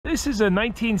This is a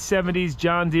 1970s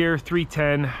John Deere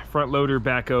 310 front loader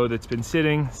backhoe that's been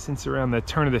sitting since around the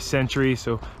turn of the century,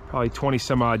 so probably 20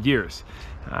 some odd years.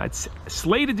 It's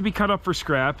slated to be cut up for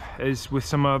scrap, as with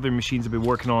some other machines I've been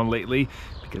working on lately,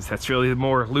 because that's really the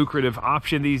more lucrative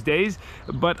option these days.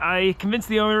 But I convinced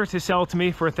the owner to sell it to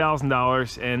me for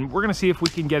 $1,000, and we're gonna see if we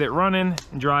can get it running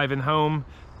and driving home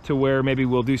to where maybe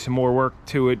we'll do some more work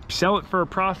to it, sell it for a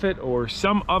profit, or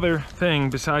some other thing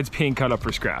besides being cut up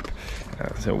for scrap.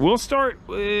 So we'll start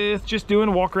with just doing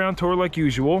a walk around tour like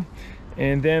usual,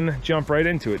 and then jump right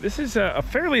into it. This is a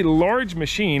fairly large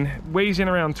machine, weighs in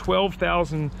around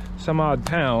 12,000 some odd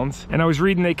pounds. And I was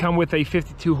reading they come with a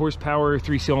 52 horsepower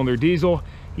 3-cylinder diesel.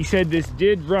 He said this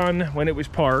did run when it was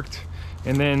parked,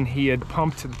 and then he had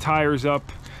pumped the tires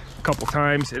up a couple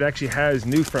times. It actually has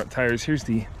new front tires. Here's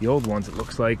the old ones, it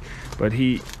looks like, but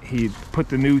he put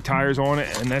the new tires on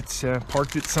it, and that's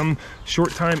parked it some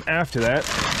short time after that.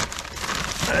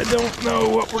 I don't know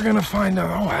what we're gonna find out.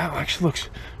 Oh wow, actually looks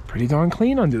pretty darn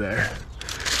clean under there.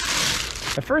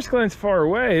 At first glance far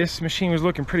away, this machine was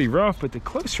looking pretty rough, but the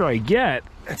closer I get,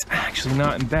 it's actually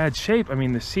not in bad shape. I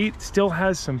mean, the seat still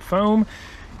has some foam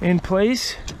in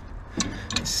place.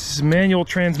 This is a manual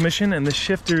transmission, and the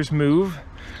shifters move.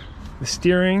 The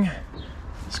steering,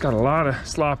 it's got a lot of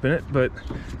slop in it, but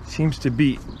seems to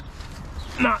be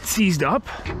not seized up.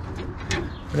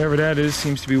 Whatever that is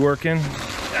seems to be working.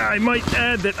 I might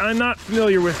add that I'm not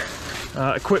familiar with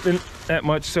equipment that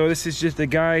much, so this is just a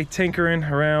guy tinkering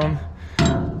around.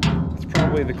 It's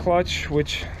probably the clutch,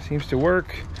 which seems to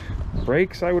work.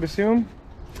 Brakes, I would assume,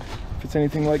 if it's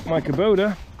anything like my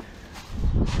Kubota.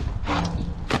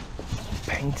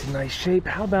 Paint's in nice shape.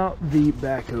 How about the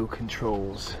backhoe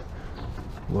controls?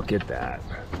 Look at that.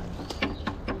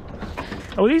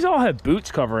 Oh, these all have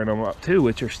boots covering them up too,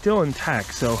 which are still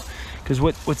intact. So, because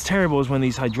what's terrible is when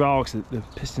these hydraulics, the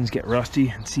pistons get rusty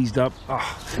and seized up. Oh,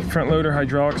 front loader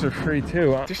hydraulics are free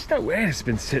too. There's no way it's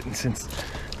been sitting since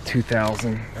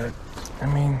 2000. I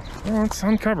mean, well, let's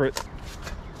uncover it.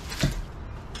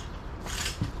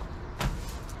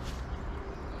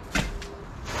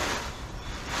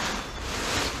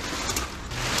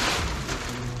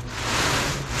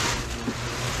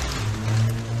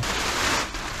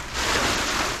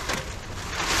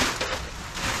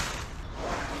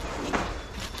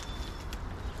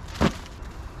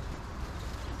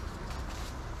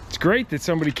 Great that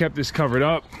somebody kept this covered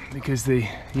up, because the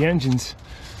engine's,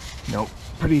 you know,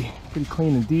 pretty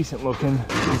clean and decent looking.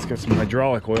 It's got some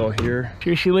hydraulic oil here.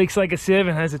 Here she leaks like a sieve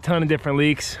and has a ton of different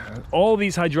leaks. All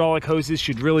these hydraulic hoses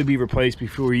should really be replaced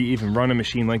before you even run a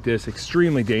machine like this.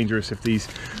 Extremely dangerous if these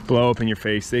blow up in your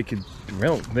face. They could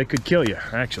kill you,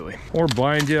 actually, or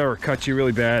blind you or cut you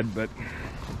really bad, but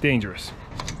dangerous.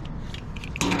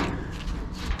 I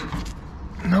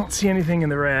don't see anything in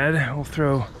the rad. We'll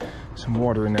throw some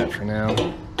water in that for now.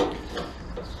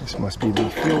 This must be the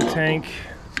fuel tank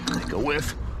to go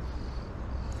with.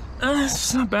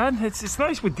 It's not bad. It's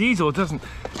nice with diesel. It doesn't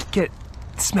get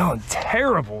smelling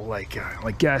terrible like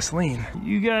gasoline.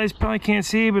 You guys probably can't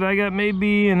see, but I got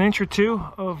maybe an inch or two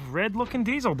of red looking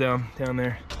diesel down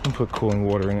there. I'll put cooling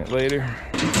water in it later.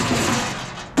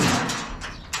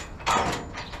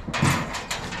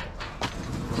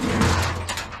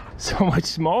 So much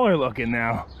smaller looking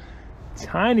now.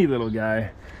 Tiny little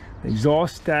guy. The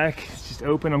exhaust stack is just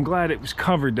open. I'm glad it was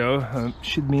covered though.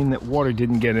 Should mean that water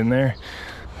didn't get in there.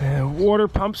 Water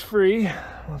pump's free.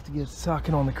 I'll have to get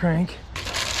sucking on the crank.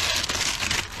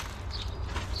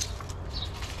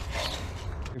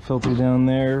 Filter down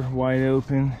there, wide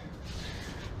open.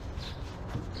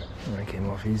 That came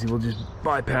off easy. We'll just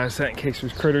bypass that in case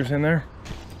there's critters in there.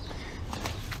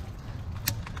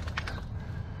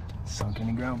 Sunk in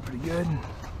the ground pretty good.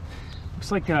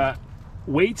 Looks like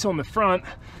weights on the front.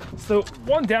 So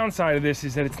one downside of this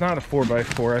is that it's not a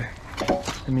 4x4.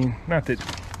 I mean, not that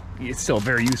it's still a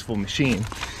very useful machine.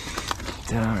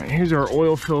 Here's our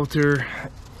oil filter.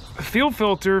 The fuel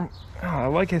filter, I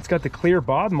like it. It's got the clear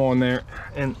bottom on there,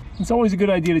 and it's always a good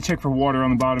idea to check for water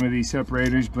on the bottom of these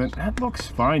separators, but that looks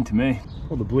fine to me.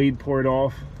 Pull the bleed, pour it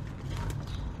off.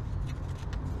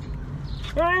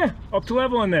 Oh yeah, up to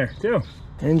level in there too.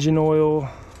 Engine oil,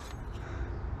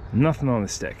 nothing on the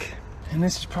stick. And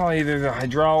this is probably either the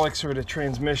hydraulics or the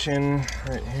transmission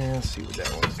right here. Let's see what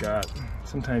that one's got.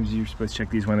 Sometimes you're supposed to check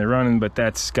these when they're running, but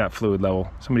that's got fluid level.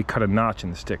 Somebody cut a notch in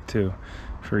the stick too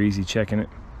for easy checking it.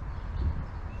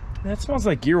 That smells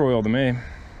like gear oil to me. I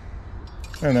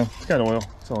don't know, it's got oil.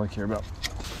 That's all I care about.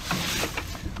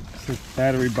 This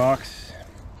battery box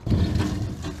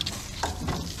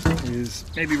is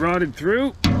maybe rotted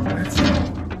through. That's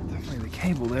definitely the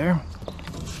cable there.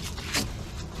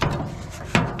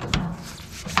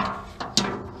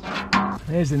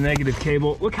 There's the negative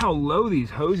cable. Look how low these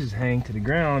hoses hang to the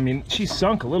ground. I mean, she's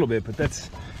sunk a little bit, but it's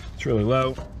really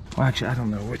low. Well, actually, I don't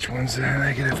know which one's the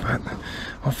negative, but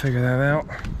I'll figure that out.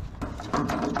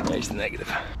 There's the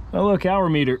negative. Oh, look, hour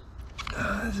meter.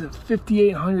 This is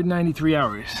 5,893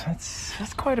 hours.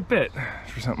 That's quite a bit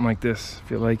for something like this. I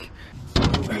feel like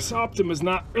this Optima's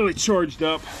not really charged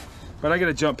up, but I got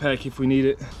a jump pack if we need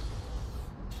it.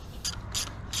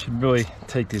 Should really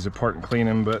take these apart and clean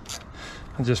them, but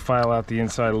I'll just file out the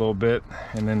inside a little bit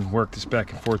and then work this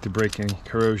back and forth to break any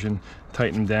corrosion,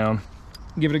 tighten them down,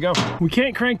 give it a go. We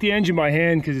can't crank the engine by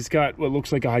hand because it's got what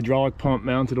looks like a hydraulic pump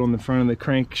mounted on the front of the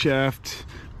crankshaft.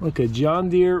 Look, a John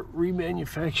Deere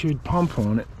remanufactured pump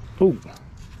on it. Oh, look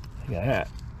at that.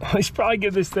 I should probably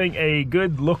give this thing a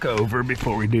good look over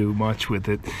before we do much with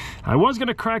it. I was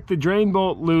gonna crack the drain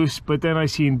bolt loose, but then I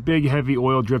seen big heavy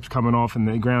oil drips coming off and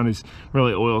the ground is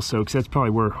really oil soaked, so that's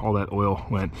probably where all that oil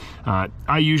went.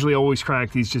 I usually always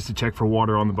crack these just to check for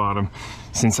water on the bottom,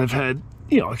 since I've had,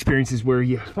 you know, experiences where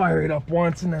you fire it up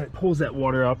once and then it pulls that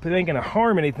water up. It ain't gonna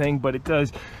harm anything, but it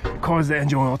does cause the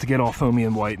engine oil to get all foamy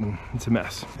and white, and it's a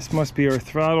mess. This must be our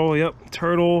throttle. Yep,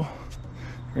 turtle.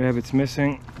 Rabbit's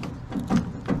missing.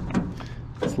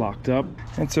 It's locked up.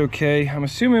 That's okay. I'm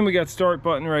assuming we got start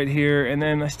button right here, and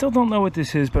then I still don't know what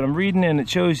this is, but I'm reading and it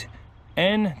shows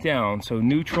N down, so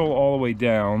neutral all the way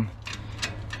down.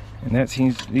 And that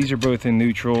seems, these are both in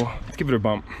neutral. Let's give it a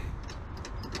bump.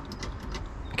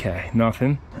 Okay,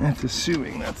 nothing. That's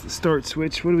assuming that's the start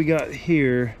switch. What do we got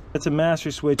here? That's a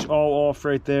master switch, all off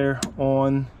right there,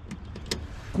 on.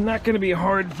 Not gonna be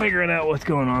hard figuring out what's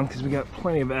going on because we got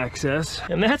plenty of access.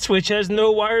 And that switch has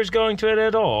no wires going to it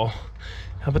at all.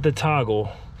 How about the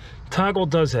toggle? Toggle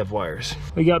does have wires.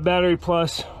 We got battery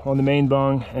plus on the main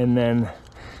bung, and then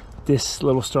this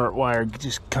little start wire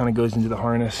just kind of goes into the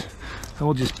harness. And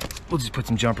we'll just put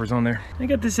some jumpers on there. I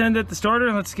got this end at the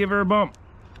starter. Let's give her a bump.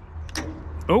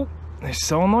 Oh, there's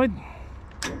solenoid.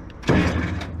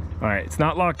 All right, it's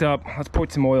not locked up. Let's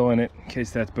put some oil in it in case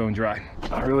that's bone dry.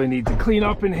 I really need to clean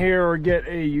up in here or get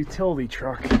a utility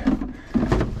truck.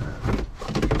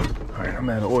 All right, I'm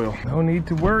out of oil. No need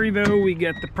to worry though, we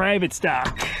get the private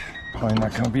stock. Probably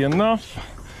not gonna be enough,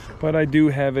 but I do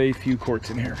have a few quarts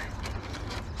in here.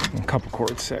 A couple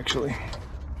quarts actually.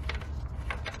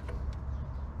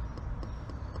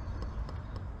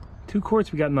 2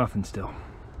 quarts, we got nothing still.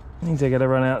 Means I gotta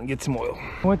run out and get some oil.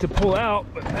 I went to pull out,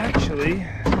 but actually,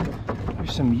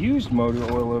 there's some used motor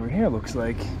oil over here, looks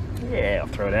like. Yeah, I'll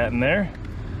throw that in there.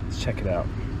 Let's check it out.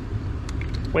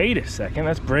 Wait a second,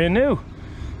 that's brand new.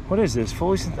 What is this?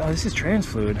 Oh, this is trans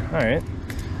fluid. All right.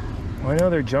 Well, I know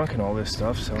they're junking all this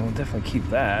stuff, so I'll definitely keep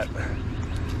that.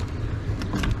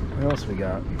 What else we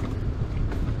got?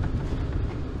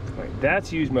 Wait,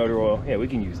 that's used motor oil. Yeah, we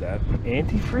can use that.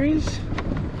 Antifreeze?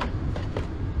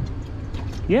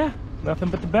 Yeah, nothing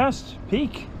but the best.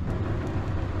 Peak.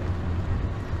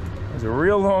 It was a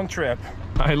real long trip.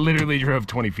 I literally drove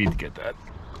 20 feet to get that.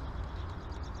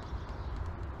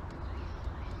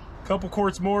 Couple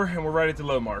quarts more and we're right at the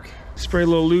low mark. Spray a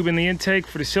little lube in the intake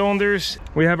for the cylinders.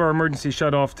 We have our emergency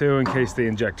shut off too in case the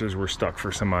injectors were stuck for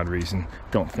some odd reason.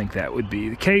 Don't think that would be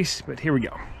the case, but here we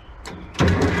go.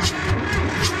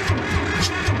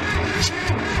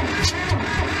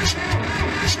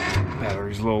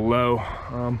 Battery's a little low.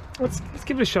 Let's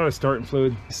give it a shot of starting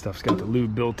fluid. This stuff's got the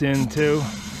lube built in too.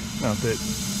 Not that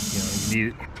you need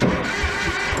it.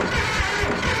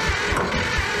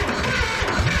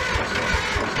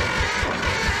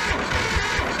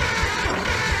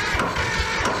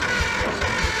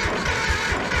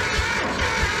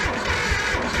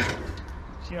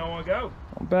 See how I want to go.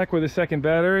 I'm back with a second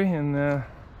battery, and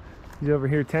he's over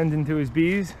here tending to his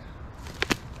bees.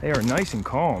 They are nice and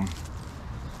calm.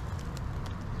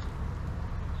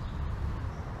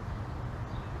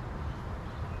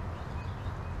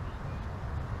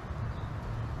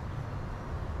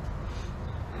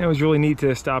 It was really neat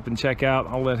to stop and check out.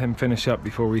 I'll let him finish up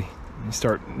before we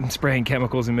start spraying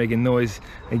chemicals and making noise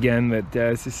again. But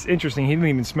it's just interesting. He didn't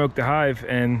even smoke the hive,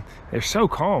 and they're so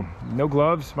calm. No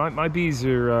gloves. My bees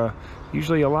are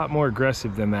usually a lot more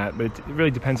aggressive than that, but it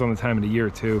really depends on the time of the year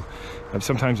too.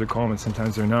 Sometimes they're calm and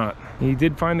sometimes they're not. He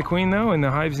did find the queen though, and the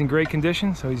hive's in great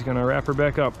condition, so he's gonna wrap her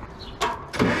back up.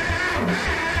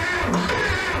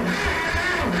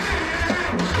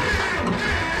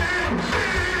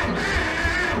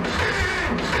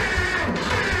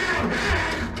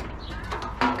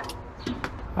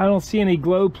 I don't see any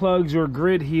glow plugs or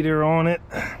grid heater on it.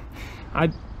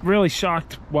 I'm really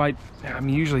shocked why, I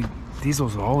mean, usually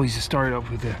Diesels will always just start up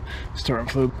with the starting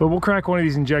fluid. But we'll crack one of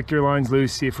these injector lines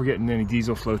loose, see if we're getting any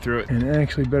diesel flow through it. And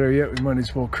actually, better yet, we might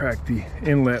as well crack the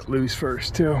inlet loose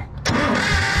first too.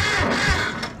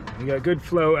 We got good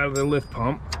flow out of the lift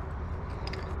pump.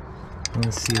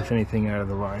 Let's see if anything out of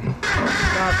the line.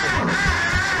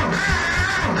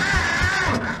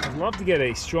 I'd love to get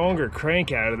a stronger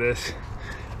crank out of this.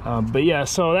 But yeah,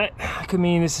 so that could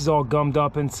mean this is all gummed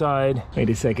up inside. Wait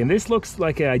a second, this looks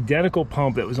like an identical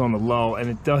pump that was on the low, and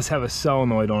it does have a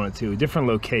solenoid on it too, a different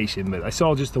location, but I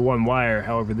saw just the one wire.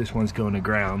 However, this one's going to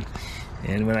ground.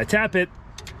 And when I tap it,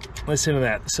 listen to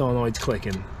that, the solenoid's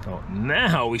clicking. Oh,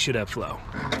 now we should have flow.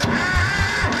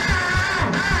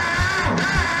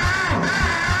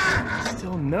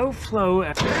 Still no flow.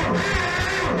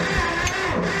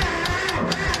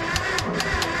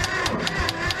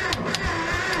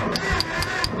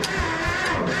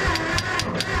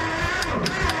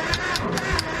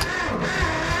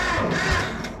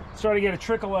 Try to get a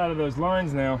trickle out of those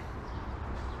lines now.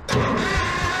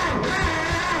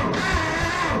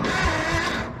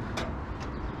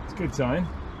 It's a good sign.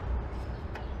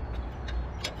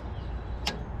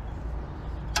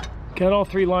 Got all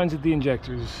 3 lines of the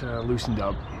injectors loosened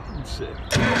up. Let's see. I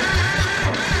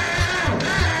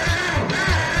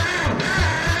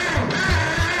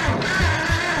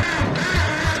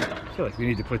feel like we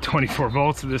need to put 24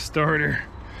 volts in this starter.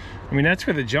 I mean, that's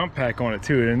with a jump pack on it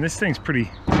too, and this thing's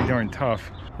pretty darn tough.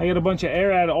 I got a bunch of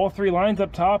air out of all 3 lines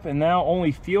up top, and now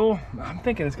only fuel. I'm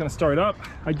thinking it's gonna start up.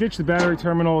 I ditched the battery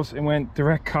terminals and went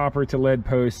direct copper to lead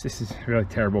posts. This is really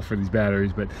terrible for these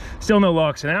batteries, but still no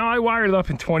luck. So now I wired it up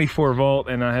in 24 volt,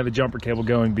 and I have a jumper cable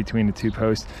going between the 2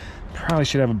 posts. Probably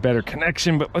should have a better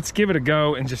connection, but let's give it a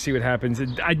go and just see what happens.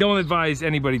 I don't advise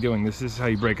anybody doing this. This is how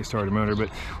you break a starter motor, but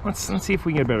let's see if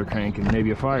we can get a better crank and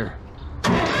maybe a fire.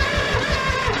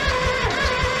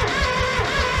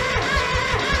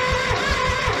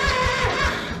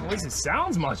 At least it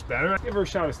sounds much better. Give her a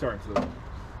shot of starting fluid.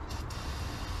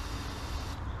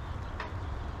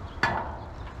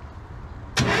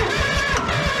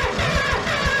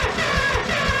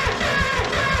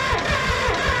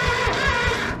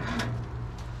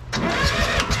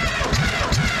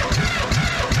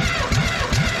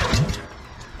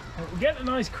 We're getting a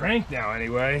nice crank now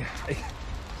anyway. I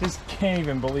just can't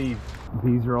even believe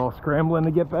these are all scrambling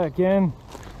to get back in.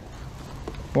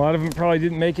 A lot of them probably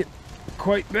didn't make it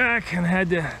quite back and had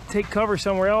to take cover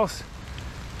somewhere else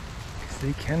because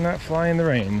they cannot fly in the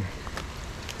rain.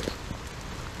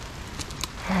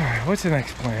 All right, what's the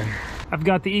next plan? I've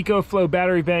got the EcoFlow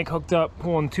battery bank hooked up,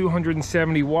 pulling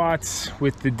 270 watts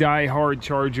with the die-hard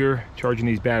charger, charging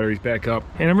these batteries back up.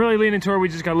 And I'm really leaning toward we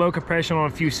just got low compression on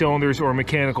a few cylinders or a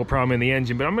mechanical problem in the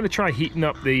engine, but I'm gonna try heating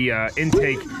up the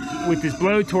intake with this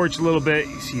blowtorch a little bit.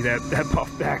 You see that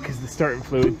puff back is the starting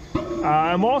fluid.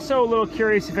 I'm also a little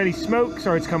curious if any smoke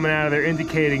starts coming out of there,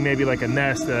 indicating maybe like a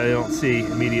nest that I don't see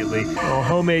immediately. A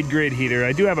homemade grid heater.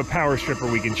 I do have a power stripper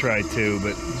we can try too,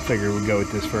 but I figure we'll go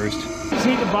with this first. Just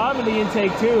heat the bottom of the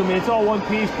intake too. I mean, it's all one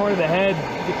piece, part of the head.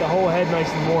 Get the whole head nice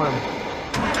and warm.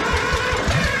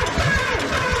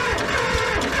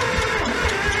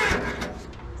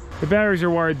 The batteries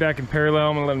are wired back in parallel.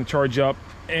 I'm gonna let them charge up,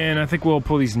 and I think we'll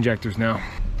pull these injectors now.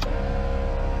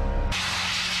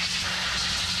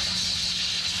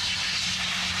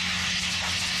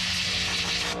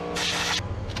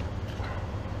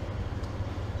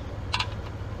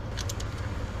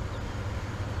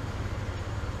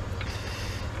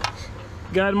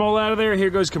 Got them all out of there. Here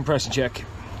goes compression check.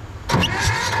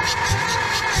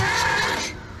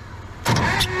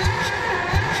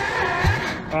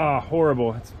 Ah,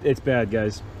 horrible. It's bad,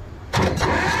 guys. All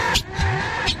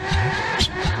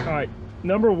right,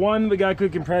 number 1, we got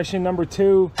good compression. Number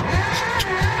 2,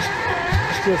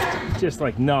 just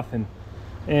like nothing.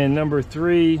 And number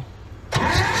 3,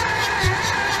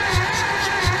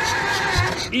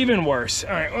 even worse.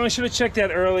 All right, well, I should have checked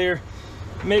that earlier.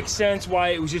 Makes sense why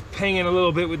it was just pinging a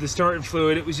little bit with the starting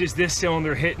fluid. It was just this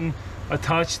cylinder hitting a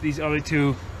touch. These other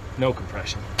 2, no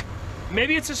compression.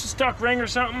 Maybe it's just a stuck ring or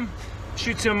something.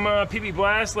 Shoot some PB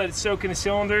blast, let it soak in the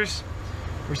cylinders.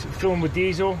 Or fill them with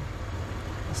diesel.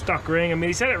 A stuck ring. I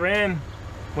mean, he said it ran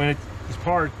when it was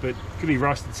parked, but it could be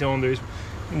rusted cylinders.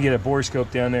 You can get a bore scope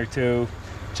down there too.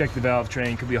 Check the valve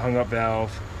train, could be a hung up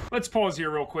valve. Let's pause here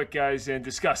real quick, guys, and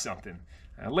discuss something.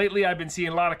 Lately, I've been seeing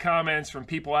a lot of comments from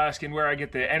people asking where I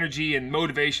get the energy and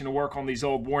motivation to work on these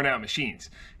old worn-out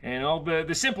machines. And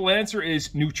the simple answer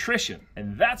is nutrition.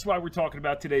 And that's why we're talking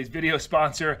about today's video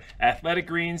sponsor, Athletic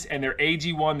Greens, and their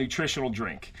AG1 nutritional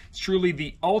drink. It's truly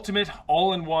the ultimate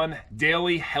all-in-one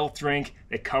daily health drink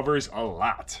that covers a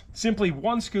lot. Simply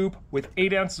 1 scoop with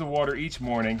 8 ounces of water each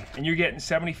morning, and you're getting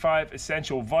 75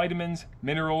 essential vitamins,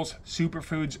 minerals,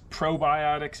 superfoods,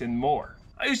 probiotics, and more.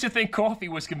 I used to think coffee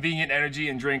was convenient energy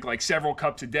and drink like several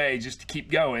cups a day just to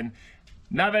keep going.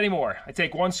 Not anymore. I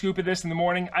take 1 scoop of this in the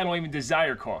morning. I don't even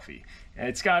desire coffee. And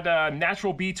it's got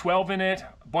natural B12 in it,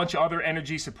 a bunch of other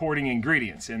energy supporting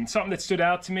ingredients. And something that stood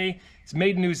out to me, it's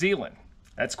made in New Zealand.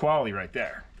 That's quality right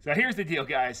there. So here's the deal,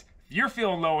 guys. If you're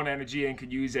feeling low on energy and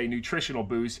could use a nutritional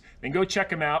boost, then go check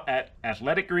them out at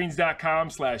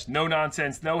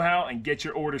athleticgreens.com/NoNonsenseKnowHow and get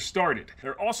your order started.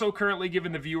 They're also currently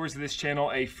giving the viewers of this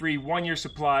channel a free 1-year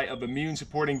supply of immune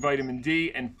supporting vitamin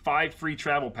D and 5 free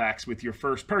travel packs with your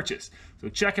first purchase. So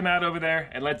check them out over there,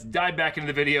 and let's dive back into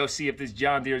the video, see if this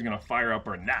John Deere is gonna fire up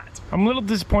or not. I'm a little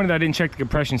disappointed I didn't check the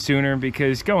compression sooner,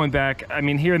 because going back, I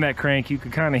mean, hearing that crank, you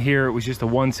could kind of hear it was just a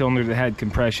 1 cylinder that had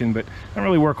compression, but I don't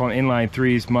really work on inline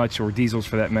 3s much, or diesels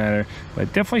for that matter,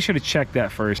 but definitely should have checked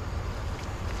that first.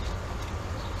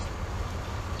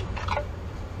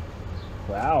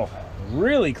 Wow,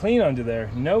 really clean under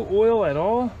there. No oil at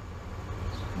all.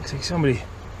 Looks like somebody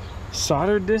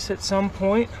soldered this at some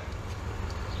point.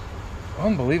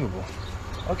 Unbelievable.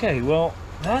 Okay, well,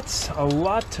 that's a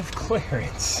lot of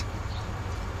clearance.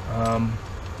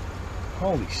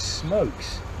 Holy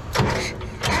smokes.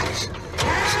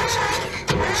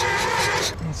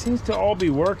 It seems to all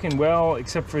be working well,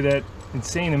 except for that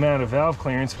insane amount of valve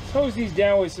clearance. Hose these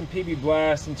down with some PB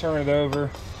Blast and turn it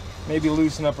over. Maybe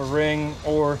loosen up a ring,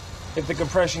 or if the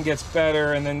compression gets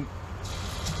better and then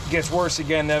gets worse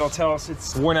again, that'll tell us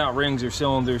it's worn out rings or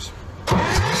cylinders.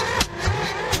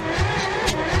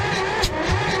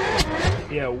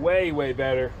 Yeah, way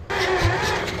better.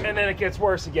 And then it gets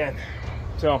worse again.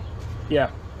 So,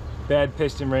 yeah, bad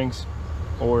piston rings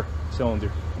or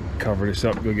cylinder. Cover this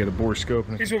up, go get a bore scope.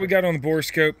 Here's what we got on the bore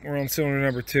scope. We're on cylinder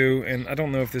number 2, and I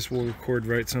don't know if this will record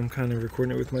right, so I'm kind of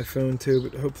recording it with my phone too,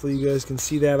 but hopefully you guys can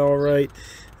see that all right.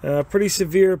 Pretty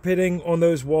severe pitting on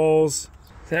those walls.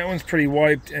 That one's pretty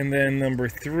wiped. And then number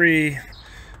 3,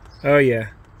 oh yeah,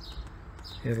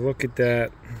 look at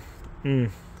that.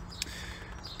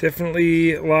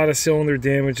 Definitely a lot of cylinder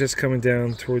damage that's coming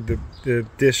down toward the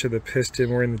dish of the piston.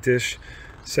 We're in the dish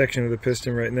section of the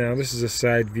piston right now. This is a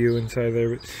side view inside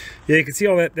there, but yeah, you can see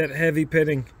all that heavy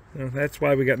pitting. That's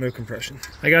why we got no compression.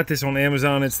 I got this on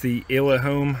Amazon. It's the Illa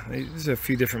Home. There's a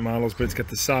few different models, but it's got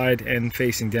the side and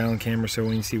facing down camera, so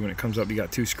when you see when it comes up, you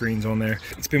got 2 screens on there.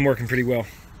 It's been working pretty well.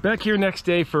 Back here next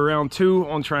day for round 2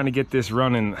 on trying to get this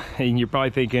running. And you're probably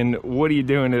thinking, what are you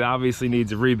doing? It obviously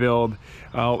needs a rebuild.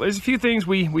 There's a few things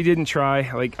we didn't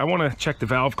try. Like, I want to check the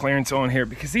valve clearance on here,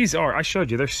 because these are, I showed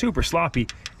you, they're super sloppy,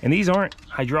 and these aren't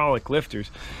hydraulic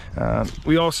lifters. I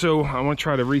want to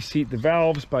try to reseat the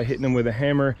valves by hitting them with a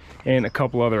hammer and a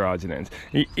couple other odds and ends.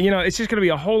 You know, it's just going to be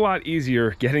a whole lot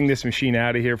easier getting this machine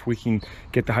out of here if we can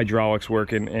get the hydraulics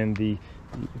working and the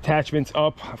attachments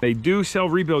up. They do sell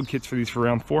rebuild kits for these for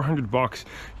around 400 bucks.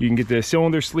 You can get the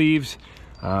cylinder sleeves,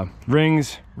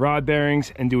 rings, rod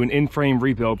bearings, and do an in-frame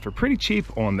rebuild for pretty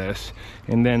cheap on this.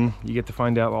 And then you get to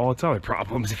find out all its other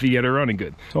problems if you get it running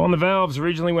good. So on the valves,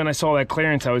 originally when I saw that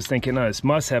clearance, I was thinking, oh, this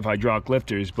must have hydraulic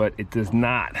lifters, but it does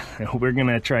not. We're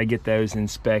gonna try to get those in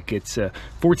spec. It's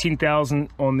 14,000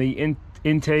 on the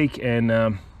intake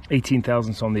and 18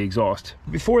 thousandths on the exhaust.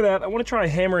 Before that, I want to try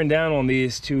hammering down on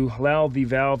these to allow the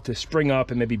valve to spring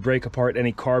up and maybe break apart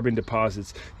any carbon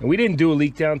deposits. And we didn't do a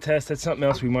leak down test. That's something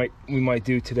else we might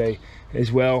do today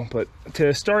as well. But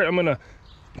to start, I'm gonna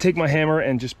take my hammer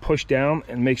and just push down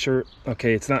and make sure,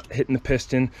 okay, it's not hitting the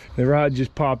piston. The rod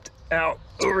just popped out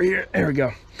over here. There we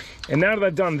go. And now that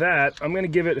I've done that, I'm gonna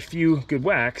give it a few good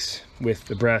whacks with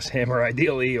the brass hammer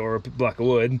ideally, or a block of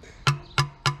wood.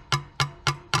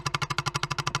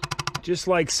 Just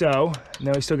like so.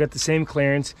 Now we still got the same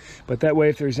clearance, but that way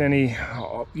if there's any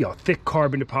thick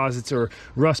carbon deposits or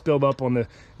rust buildup on the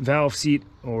valve seat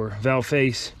or valve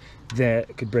face,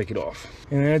 that could break it off.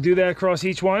 And then I do that across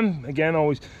each one. Again,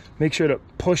 always make sure to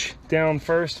push down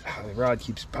first. The rod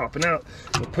keeps popping out.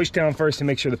 So push down first and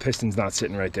make sure the piston's not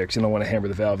sitting right there, because you don't want to hammer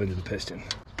the valve into the piston.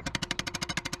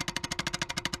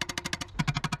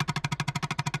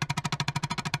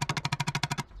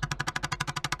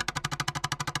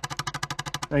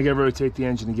 Now you gotta rotate the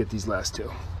engine to get these last 2.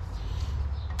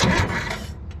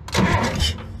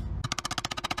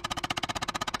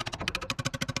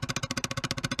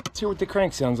 Let's hear what the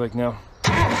crank sounds like now.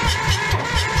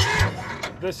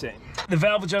 The same. The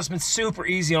valve adjustment's super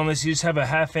easy on this. You just have a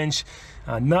 1/2 inch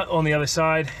nut on the other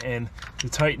side, and to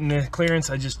tighten the clearance,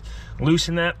 I just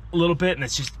loosen that a little bit, and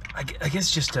it's just, I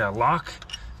guess just a lock,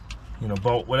 you know,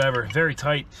 bolt, whatever, very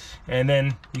tight, and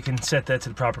then you can set that to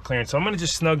the proper clearance. So I'm gonna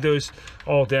just snug those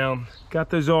all down.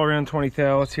 Got those all around 20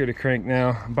 thou. Let's hear the crank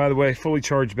now. By the way, fully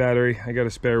charged battery. I got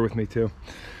a spare with me too.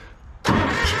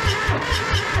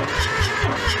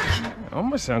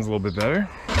 Almost sounds a little bit better.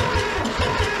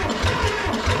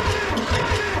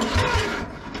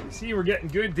 See, we're getting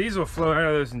good diesel flow out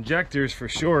of those injectors for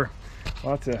sure.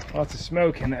 Lots of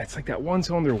smoke, and it's like that one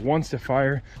cylinder wants to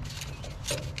fire.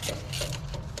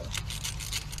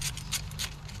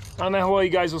 I don't know how well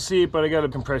you guys will see it, but I got a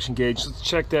compression gauge. Let's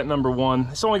check that number 1.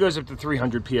 This only goes up to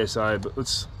 300 PSI, but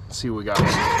let's see what we got.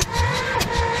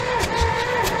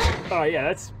 Oh yeah,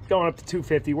 that's going up to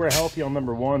 250. We're healthy on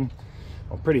number 1.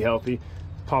 Well, pretty healthy.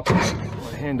 Pop my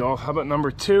hand off. How about number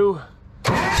 2?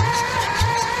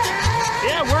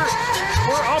 Yeah, we're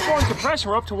up on compression.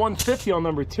 We're up to 150 on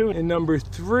number 2. And number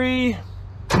 3,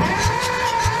 we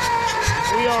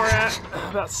are at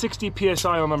about 60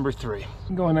 PSI on number 3.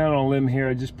 I'm going out on a limb here.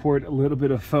 I just poured a little bit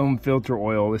of foam filter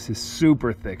oil. This is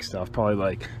super thick stuff, probably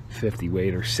like 50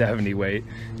 weight or 70 weight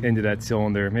into that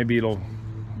cylinder. Maybe it'll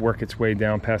work its way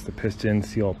down past the piston,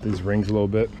 seal up these rings a little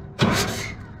bit.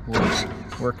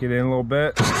 Work it in a little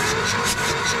bit.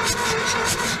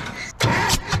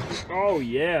 Oh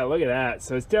yeah, look at that.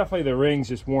 So it's definitely the rings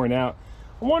just worn out.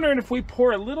 I'm wondering if we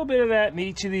pour a little bit of that in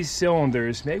each of these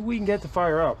cylinders, maybe we can get the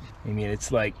fire up. I mean,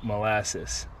 it's like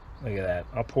molasses. Look at that.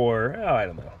 I'll pour, oh, I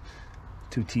don't know,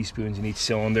 2 teaspoons in each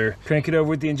cylinder. Crank it over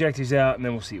with the injectors out, and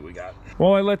then we'll see what we got.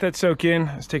 Well, I let that soak in.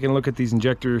 I was taking a look at these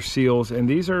injector seals, and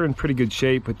these are in pretty good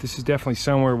shape, but this is definitely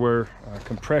somewhere where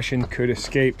compression could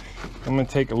escape. I'm gonna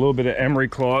take a little bit of emery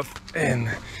cloth, and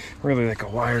really like a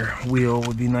wire wheel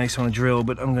would be nice on a drill,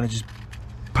 but I'm gonna just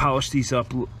polish these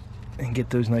up and get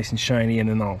those nice and shiny, and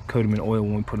then I'll coat them in oil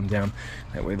when we put them down.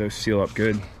 That way those seal up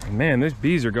good. And man, those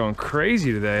bees are going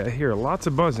crazy today. I hear lots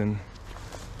of buzzing.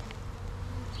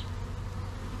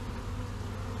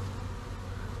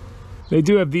 They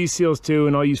do have these seals too,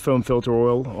 and I'll use foam filter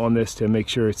oil on this to make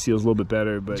sure it seals a little bit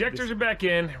better. But injectors are back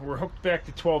in. We're hooked back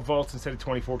to 12 volts instead of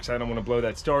 24 because I don't want to blow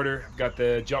that starter. I've got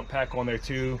the jump pack on there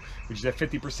too, which is at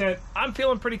 50%. I'm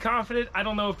feeling pretty confident. I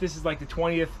don't know if this is like the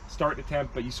 20th start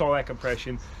attempt, but you saw that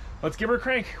compression. Let's give her a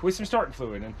crank with some starting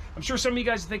fluid. And I'm sure some of you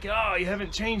guys are thinking, oh, you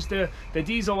haven't changed the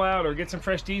diesel out or get some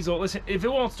fresh diesel. Listen, if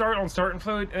it won't start on starting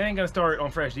fluid, it ain't gonna start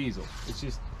on fresh diesel. It's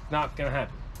just not gonna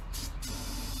happen.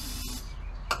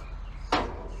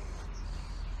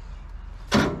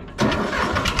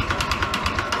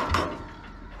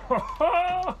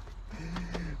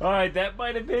 All right, that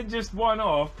might have been just one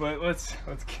off, but let's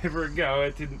give her a go.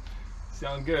 It didn't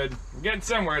sound good. We're getting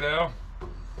somewhere though.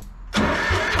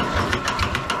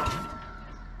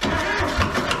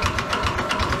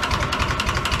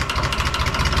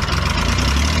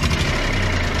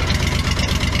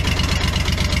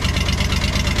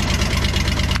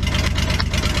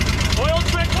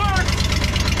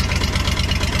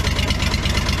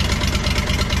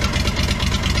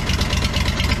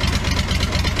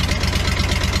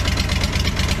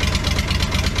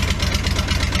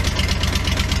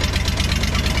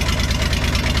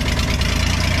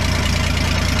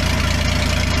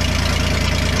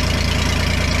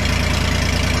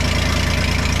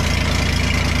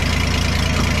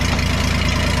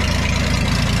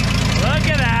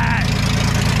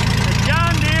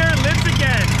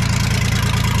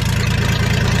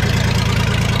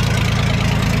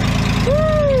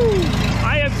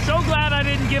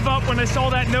 When I saw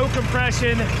that no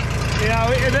compression, you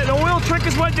know, the oil trick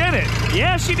is what did it.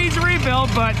 Yeah, she needs a rebuild,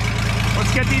 but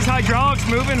let's get these hydraulics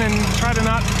moving and try to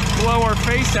not blow our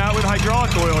face out with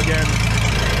hydraulic oil again.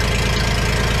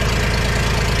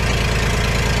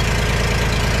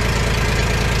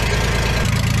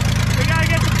 We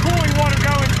gotta get some cooling water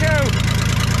going too.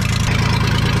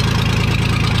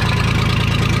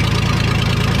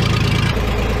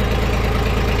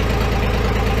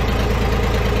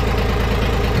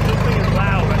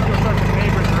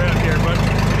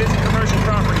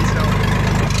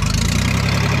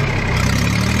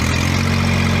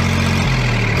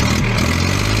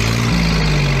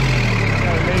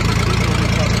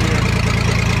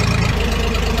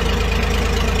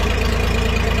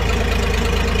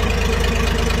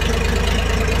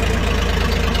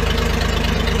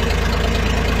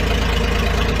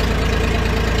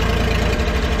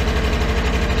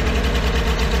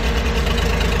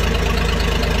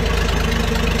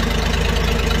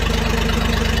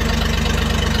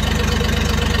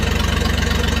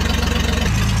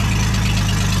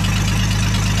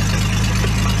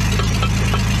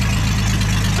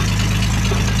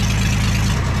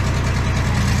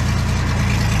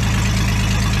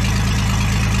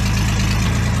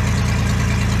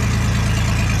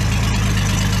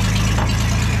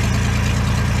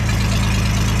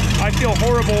 feel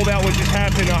horrible about what just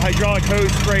happened. A hydraulic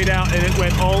hose sprayed out and it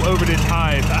went all over this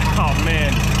hive. Oh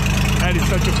man, that is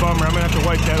such a bummer. I'm gonna have to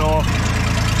wipe that off.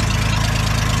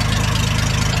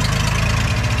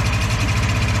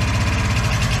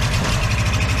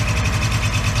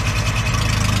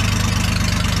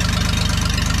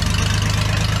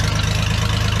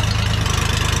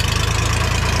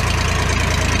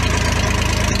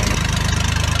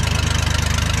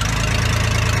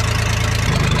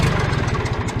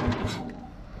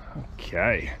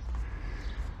 Okay,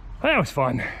 that was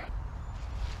fun.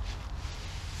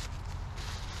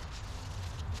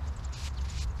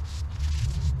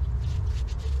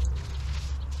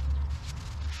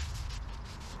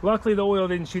 Luckily the oil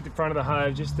didn't shoot the front of the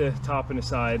hive, just the top and the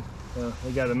side.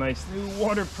 They got a nice new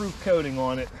waterproof coating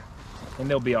on it and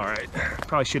they'll be all right.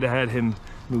 Probably should have had him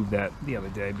move that the other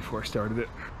day before I started it.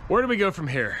 Where do we go from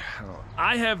here?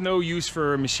 I have no use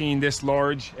for a machine this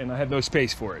large and I have no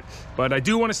space for it, but I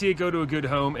do want to see it go to a good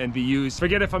home and be used.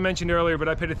 Forget if I mentioned earlier, but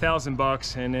I paid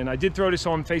 $1,000 and then I did throw this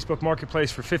on Facebook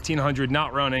Marketplace for $1,500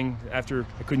 not running. After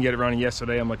I couldn't get it running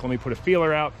yesterday, I'm like, let me put a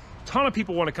feeler out. A ton of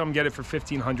people want to come get it for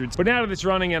 $1,500, but now that it's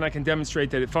running and I can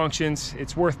demonstrate that it functions,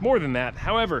 it's worth more than that.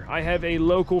 However, I have a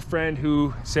local friend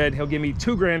who said he'll give me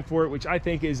 $2 grand for it, which I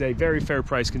think is a very fair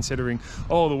price considering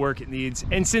all the work it needs.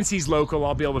 And since he's local,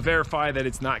 I'll be able to verify that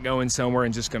it's not going somewhere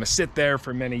and just going to sit there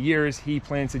for many years. He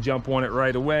plans to jump on it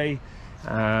right away.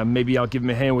 Maybe I'll give him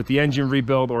a hand with the engine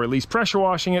rebuild or at least pressure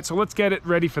washing it. So let's get it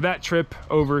ready for that trip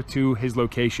over to his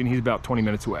location. He's about 20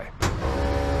 minutes away.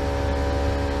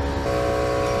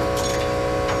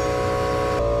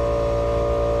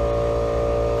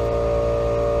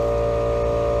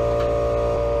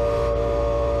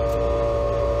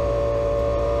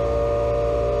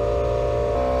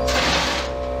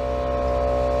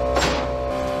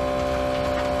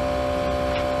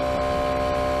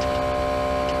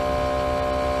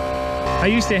 I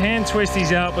used to hand twist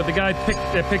these out, but the guy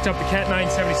that picked up the Cat 9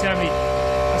 7070,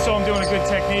 I saw him doing a good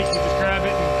technique. You just grab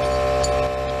it and...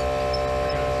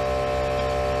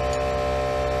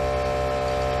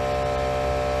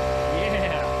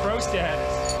 Yeah, pro status.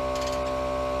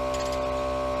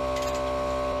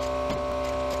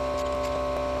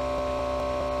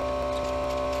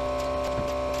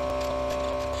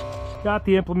 Got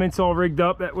the implements all rigged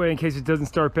up, that way in case it doesn't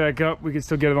start back up, we can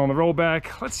still get it on the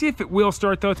rollback. Let's see if it will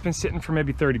start though. It's been sitting for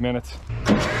maybe 30 minutes.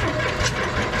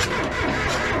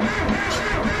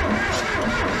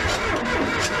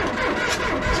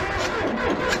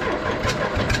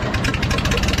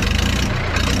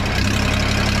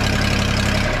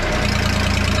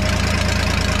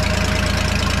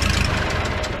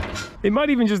 It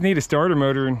might even just need a starter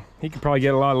motor and he could probably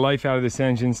get a lot of life out of this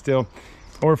engine still.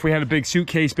 Or if we had a big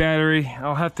suitcase battery,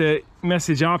 I'll have to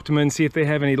message Optima and see if they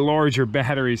have any larger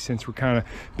batteries since we're kind of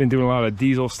been doing a lot of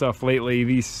diesel stuff lately.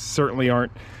 These certainly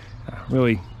aren't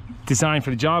really designed for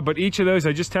the job, but each of those,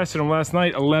 I just tested them last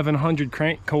night, 1100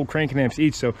 cold cranking amps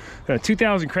each, so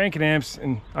 2000 cranking amps.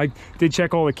 And I did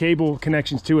check all the cable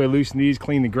connections too. I loosened these,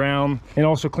 cleaned the ground, and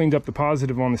also cleaned up the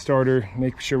positive on the starter,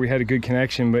 make sure we had a good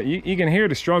connection. But you can hear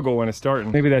the struggle when it's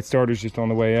starting. Maybe that starter's just on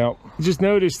the way out. Just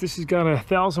noticed this has got a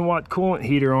 1000-watt coolant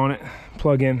heater on it,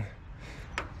 plug in.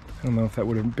 I don't know if that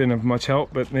would have been of much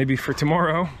help, but maybe for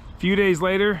tomorrow. A few days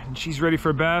later, and she's ready for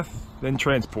a bath, then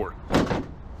transport.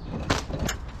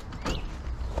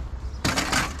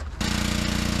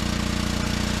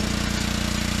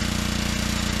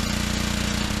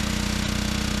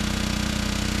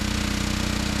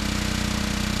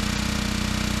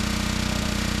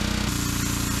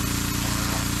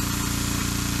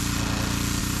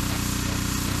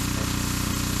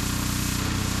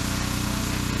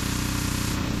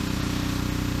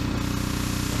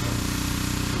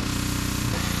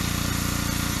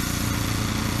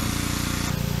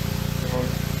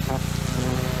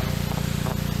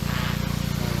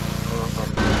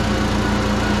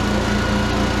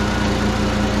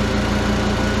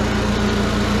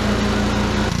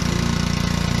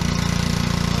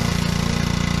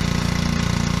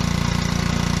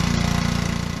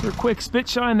 Quick spit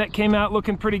shine, that came out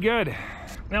looking pretty good.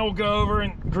 Now we'll go over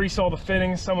and grease all the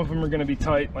fittings. Some of them are going to be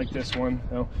tight, like this one,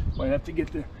 so might have to get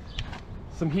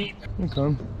some heat. Here it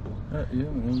comes. Yeah,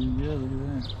 look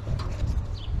at that.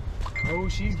 Oh,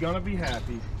 she's gonna be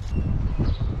happy.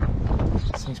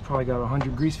 This thing's probably got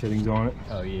 100 grease fittings on it.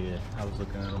 Oh yeah, I was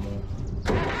looking at them all.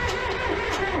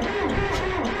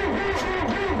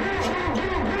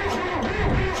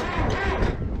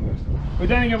 But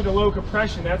then again, with the low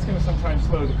compression, that's going to sometimes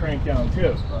slow the crank down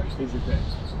too. Is the thing.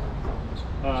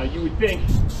 You would think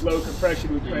low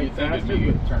compression would crank faster,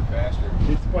 but turn faster.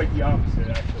 it's quite the opposite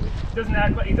actually. It doesn't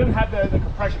act like, it doesn't have the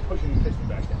compression pushing the piston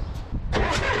back down.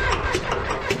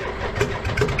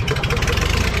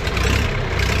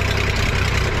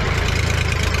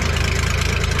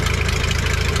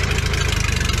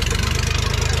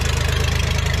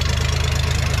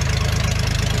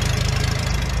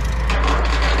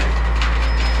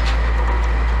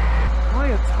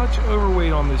 Probably a touch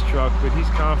overweight on this truck, but he's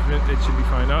confident it should be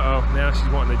fine. Uh-oh, now she's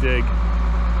wanting to dig.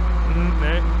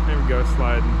 There we go,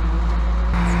 sliding.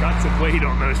 It's got some weight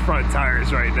on those front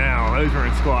tires right now. Those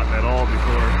weren't squatting at all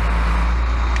before.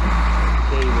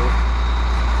 Cable.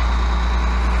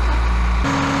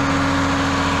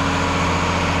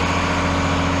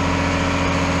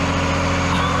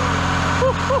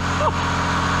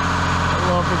 I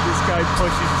love that this guy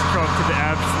pushes his truck to the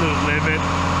absolute limit.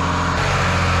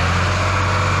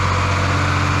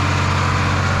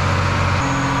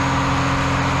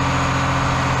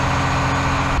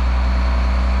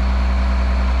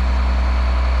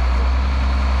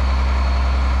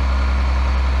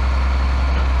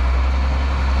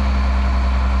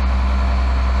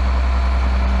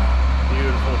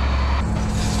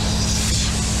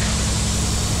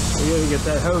 We gotta get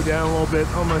that hoe down a little bit.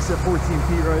 Almost at 14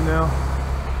 feet right now.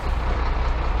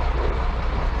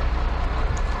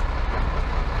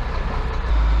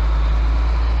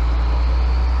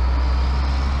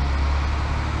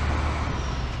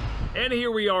 And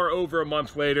here we are over a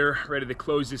month later, ready to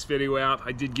close this video out.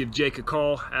 I did give Jake a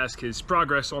call, ask his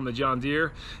progress on the John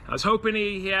Deere. I was hoping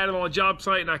he had it on a job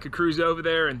site and I could cruise over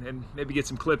there and maybe get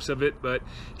some clips of it, but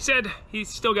he said he's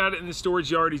still got it in the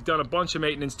storage yard. He's done a bunch of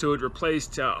maintenance to it,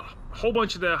 replaced a whole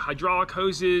bunch of the hydraulic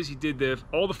hoses. He did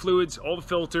all the fluids, all the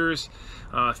filters,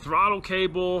 throttle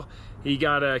cable. He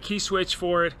got a key switch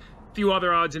for it. Few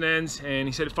other odds and ends, and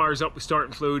he said it fires up with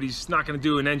starting fluid. He's not going to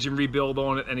do an engine rebuild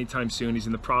on it anytime soon. He's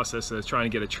in the process of trying to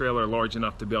get a trailer large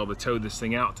enough to be able to tow this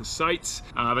thing out to sites.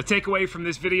 The takeaway from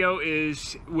this video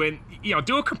is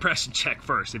do a compression check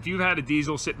first. If you've had a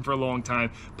diesel sitting for a long time,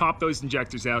 pop those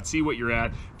injectors out, see what you're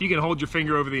at. If you can hold your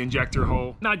finger over the injector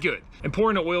hole, not good. And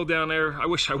pouring the oil down there, I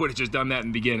wish I would have just done that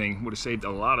in the beginning. Would have saved a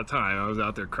lot of time. I was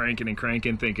out there cranking and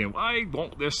cranking, thinking, why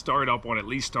won't this start up on at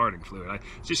least starting fluid? I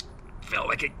just felt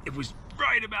like it was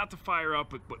right about to fire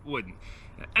up, but wouldn't.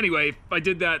 Anyway, if I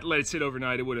did that, let it sit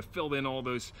overnight, it would have filled in all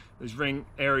those ring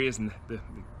areas and the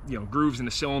grooves in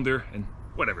the cylinder and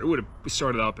whatever. It would have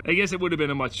started up. I guess it would have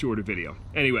been a much shorter video.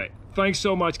 Anyway, thanks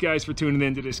so much, guys, for tuning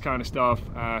into this kind of stuff.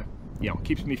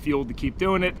 Keeps me fueled to keep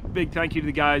doing it. Big thank you to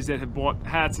the guys that have bought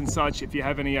hats and such. If you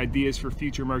have any ideas for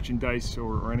future merchandise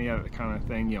or any other kind of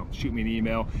thing, shoot me an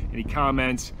email. Any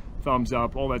comments, thumbs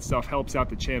up, all that stuff helps out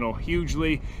the channel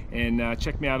hugely. And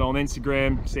check me out on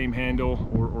Instagram, same handle,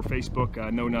 or Facebook,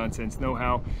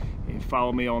 NoNonsenseKnowHow. And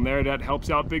follow me on there. That helps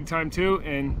out big time too.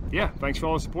 And yeah, thanks for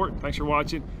all the support. Thanks for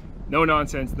watching. No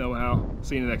Nonsense, Know How.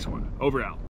 See you in the next one. Over out.